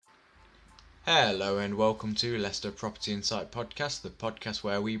Hello and welcome to Leicester Property Insight Podcast, the podcast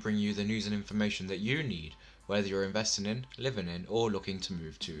where we bring you the news and information that you need, whether you're investing in, living in, or looking to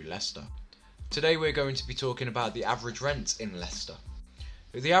move to Leicester. Today we're going to be talking about the average rent in Leicester.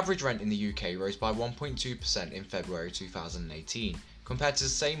 The average rent in the UK rose by 1.2% in February 2018, compared to the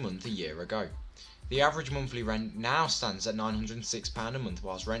same month a year ago. The average monthly rent now stands at £906 a month,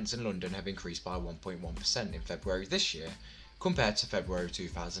 whilst rents in London have increased by 1.1% in February this year, compared to February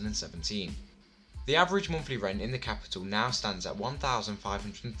 2017. The average monthly rent in the capital now stands at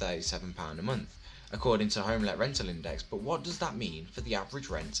 £1,537 a month, according to HomeLet Rental Index, but what does that mean for the average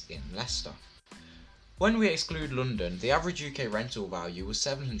rent in Leicester? When we exclude London, the average UK rental value was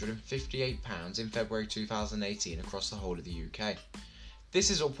 £758 in February 2018 across the whole of the UK.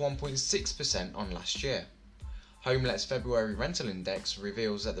 This is up 1.6% on last year. HomeLet's February Rental Index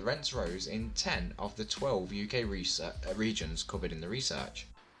reveals that the rents rose in 10 of the 12 UK regions covered in the research.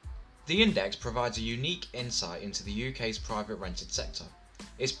 The index provides a unique insight into the UK's private rented sector.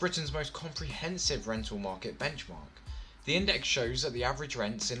 It's Britain's most comprehensive rental market benchmark. The index shows that the average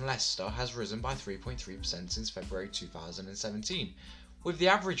rents in Leicester has risen by 3.3% since February 2017, with the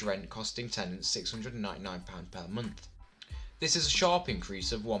average rent costing tenants £699 per month. This is a sharp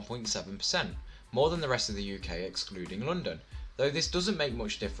increase of 1.7%, more than the rest of the UK excluding London, though this doesn't make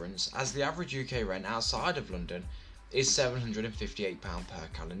much difference as the average UK rent outside of London is £758 per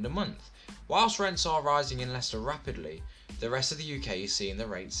calendar month. Whilst rents are rising in Leicester rapidly, the rest of the UK is seeing the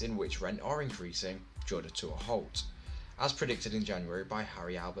rates in which rent are increasing judder to a halt, as predicted in January by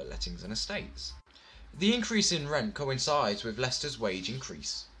Harry Albert Lettings and Estates. The increase in rent coincides with Leicester's wage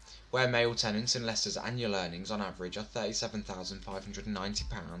increase, where male tenants in Leicester's annual earnings on average are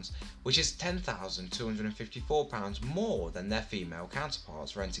 £37,590, which is £10,254 more than their female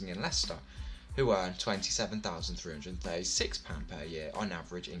counterparts renting in Leicester, who earn £27,336 per year on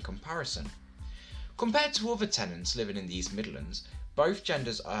average in comparison. Compared to other tenants living in the East Midlands, both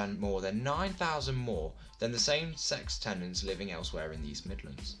genders earn more than £9,000 more than the same-sex tenants living elsewhere in the East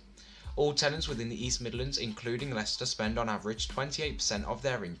Midlands. All tenants within the East Midlands, including Leicester, spend on average 28% of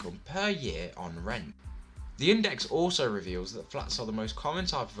their income per year on rent. The index also reveals that flats are the most common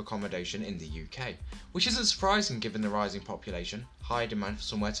type of accommodation in the UK, which isn't surprising given the rising population, high demand for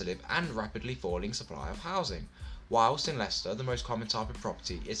somewhere to live and rapidly falling supply of housing, whilst in Leicester the most common type of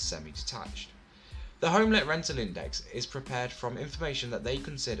property is semi-detached. The HomeLet Rental Index is prepared from information that they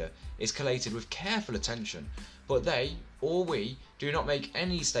consider is collated with careful attention, but they, or we, do not make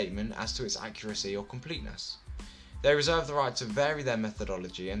any statement as to its accuracy or completeness. They reserve the right to vary their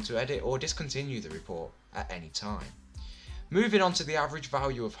methodology and to edit or discontinue the report at any time. Moving on to the average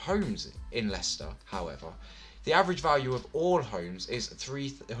value of homes in Leicester, however, the average value of all homes is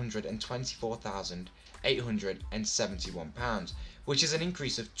 £324,871, which is an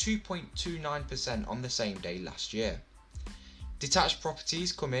increase of 2.29% on the same day last year. Detached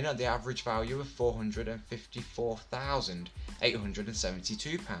properties come in at the average value of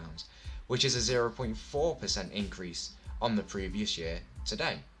 £454,872, which is a 0.4% increase on the previous year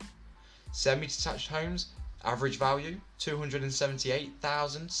today. Semi-detached homes, average value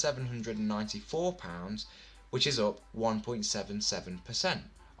 £278,794, which is up 1.77%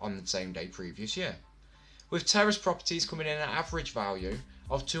 on the same day previous year. With terrace properties coming in at an average value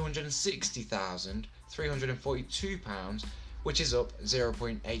of £260,342, which is up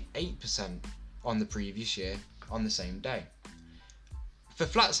 0.88% on the previous year on the same day. For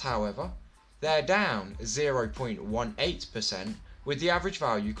flats, however, they're down 0.18%, with the average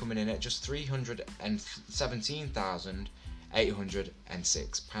value coming in at just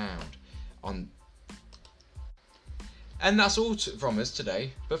 £317,806 And that's all from us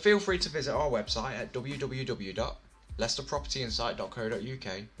today, but feel free to visit our website at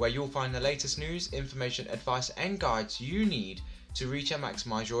www.leicesterpropertyinsight.co.uk, where you'll find the latest news, information, advice and guides you need to reach and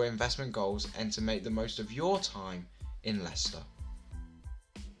maximise your investment goals and to make the most of your time in Leicester.